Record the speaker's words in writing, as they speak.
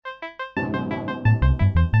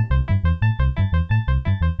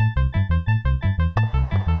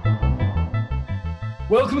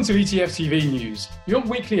Welcome to ETF TV News, your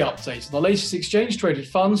weekly update on the latest exchange-traded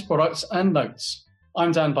funds, products, and notes.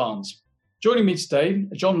 I'm Dan Barnes. Joining me today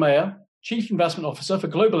are John Mayer, Chief Investment Officer for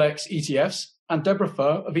Global X ETFs, and Deborah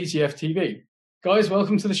Furr of ETF TV. Guys,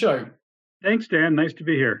 welcome to the show. Thanks, Dan. Nice to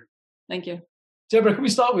be here. Thank you. Deborah, can we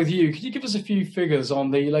start with you? Could you give us a few figures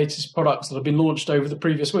on the latest products that have been launched over the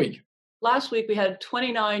previous week? Last week, we had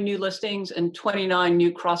 29 new listings and 29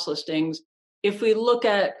 new cross listings. If we look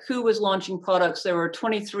at who was launching products, there were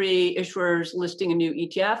 23 issuers listing a new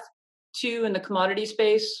ETF, 2 in the commodity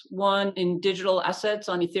space, 1 in digital assets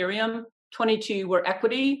on Ethereum, 22 were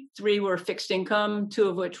equity, 3 were fixed income, 2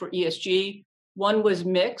 of which were ESG, 1 was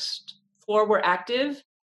mixed, 4 were active,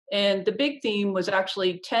 and the big theme was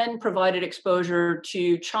actually 10 provided exposure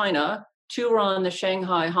to China, 2 were on the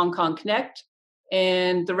Shanghai Hong Kong Connect,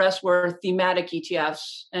 and the rest were thematic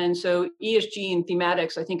ETFs. And so ESG and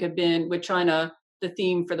thematics, I think, have been, with China, the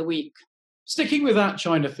theme for the week. Sticking with that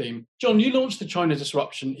China theme, John, you launched the China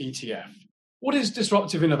Disruption ETF. What is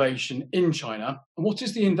disruptive innovation in China, and what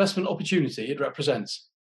is the investment opportunity it represents?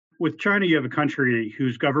 With China, you have a country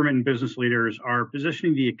whose government and business leaders are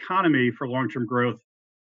positioning the economy for long-term growth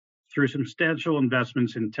through substantial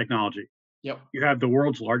investments in technology. Yep. You have the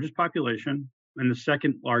world's largest population and the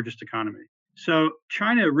second largest economy. So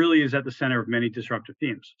China really is at the center of many disruptive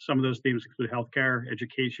themes. Some of those themes include healthcare,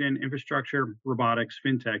 education, infrastructure, robotics,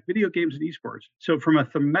 fintech, video games, and esports. So from a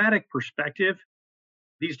thematic perspective,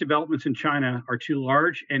 these developments in China are too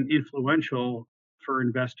large and influential for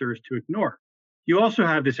investors to ignore. You also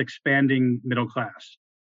have this expanding middle class.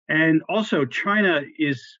 And also China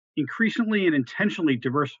is increasingly and intentionally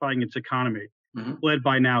diversifying its economy, led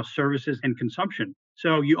by now services and consumption.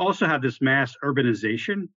 So you also have this mass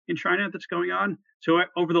urbanization in China that's going on. So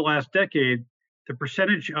over the last decade, the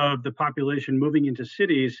percentage of the population moving into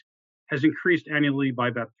cities has increased annually by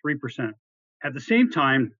about 3%. At the same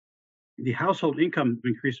time, the household income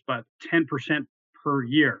increased by 10% per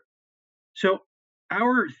year. So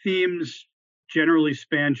our themes generally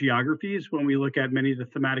span geographies when we look at many of the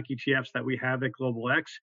thematic ETFs that we have at Global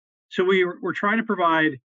X. So we're trying to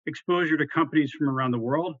provide exposure to companies from around the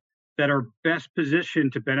world that are best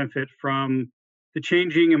positioned to benefit from the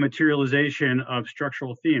changing and materialization of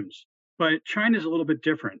structural themes. But China is a little bit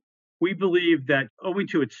different. We believe that owing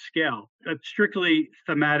to its scale, a strictly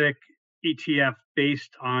thematic ETF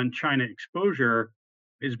based on China exposure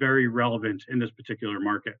is very relevant in this particular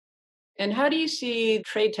market. And how do you see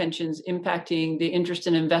trade tensions impacting the interest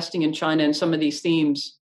in investing in China and some of these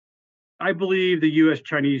themes? I believe the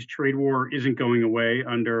U.S.-Chinese trade war isn't going away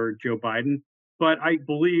under Joe Biden. But I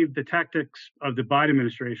believe the tactics of the Biden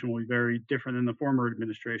administration will be very different than the former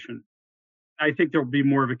administration. I think there will be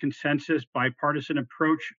more of a consensus, bipartisan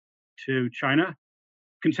approach to China,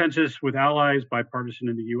 consensus with allies, bipartisan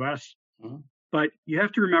in the U.S. But you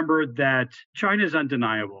have to remember that China is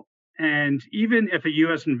undeniable. And even if a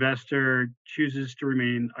U.S. investor chooses to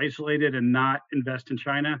remain isolated and not invest in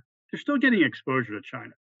China, they're still getting exposure to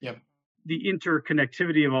China. Yep. The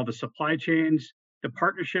interconnectivity of all the supply chains, the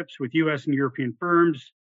partnerships with U.S. and European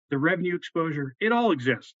firms, the revenue exposure, it all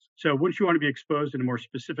exists. So wouldn't you want to be exposed in a more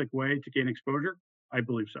specific way to gain exposure? I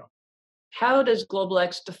believe so. How does Global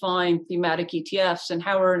X define thematic ETFs, and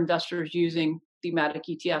how are investors using thematic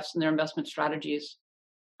ETFs in their investment strategies?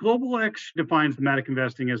 Global X defines thematic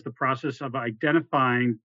investing as the process of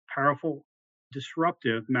identifying powerful,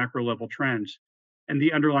 disruptive macro-level trends and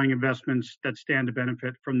the underlying investments that stand to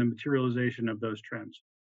benefit from the materialization of those trends.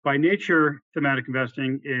 By nature, thematic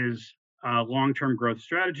investing is a long-term growth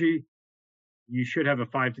strategy. You should have a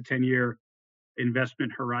 5 to 10 year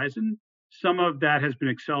investment horizon. Some of that has been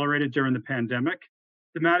accelerated during the pandemic.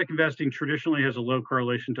 Thematic investing traditionally has a low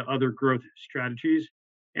correlation to other growth strategies,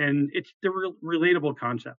 and it's the relatable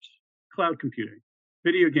concepts: cloud computing,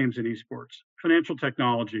 video games and esports, financial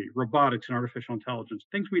technology, robotics and artificial intelligence,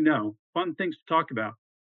 things we know, fun things to talk about.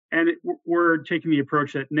 And we're taking the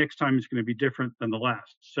approach that next time is going to be different than the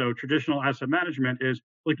last. So traditional asset management is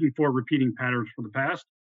looking for repeating patterns from the past.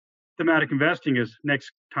 Thematic investing is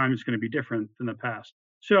next time is going to be different than the past.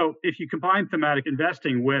 So if you combine thematic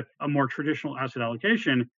investing with a more traditional asset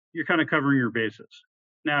allocation, you're kind of covering your bases.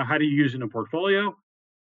 Now, how do you use it in a portfolio?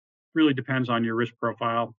 Really depends on your risk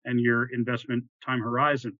profile and your investment time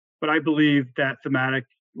horizon. But I believe that thematic,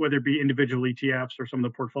 whether it be individual ETFs or some of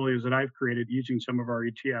the portfolios that I've created using some of our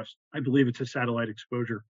ETFs, I believe it's a satellite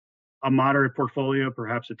exposure. A moderate portfolio,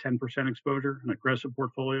 perhaps a 10% exposure, an aggressive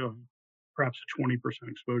portfolio, perhaps a 20%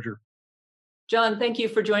 exposure. John, thank you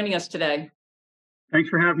for joining us today. Thanks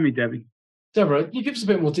for having me, Debbie. Deborah, can you give us a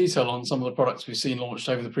bit more detail on some of the products we've seen launched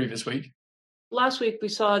over the previous week? Last week, we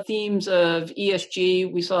saw themes of ESG.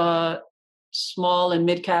 We saw small and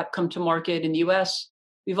mid cap come to market in the US.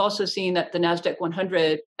 We've also seen that the NASDAQ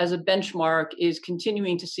 100 as a benchmark is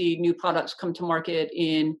continuing to see new products come to market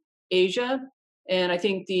in Asia. And I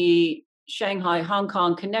think the Shanghai Hong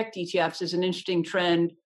Kong Connect ETFs is an interesting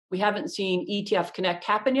trend. We haven't seen ETF Connect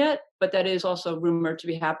happen yet, but that is also rumored to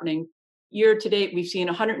be happening. Year to date, we've seen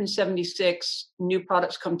 176 new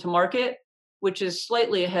products come to market, which is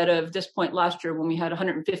slightly ahead of this point last year when we had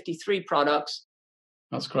 153 products.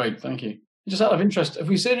 That's great. Thank you. Just out of interest, have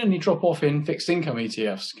we seen any drop off in fixed income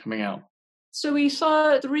ETFs coming out? So we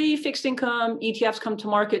saw 3 fixed income ETFs come to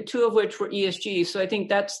market, 2 of which were ESG. So I think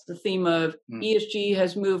that's the theme of ESG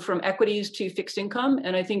has moved from equities to fixed income.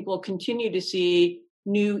 And I think we'll continue to see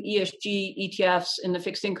new ESG ETFs in the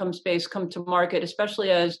fixed income space come to market,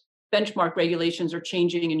 especially as benchmark regulations are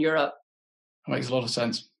changing in Europe. That makes a lot of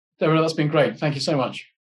sense. Deborah, that's been great. Thank you so much.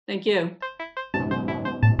 Thank you.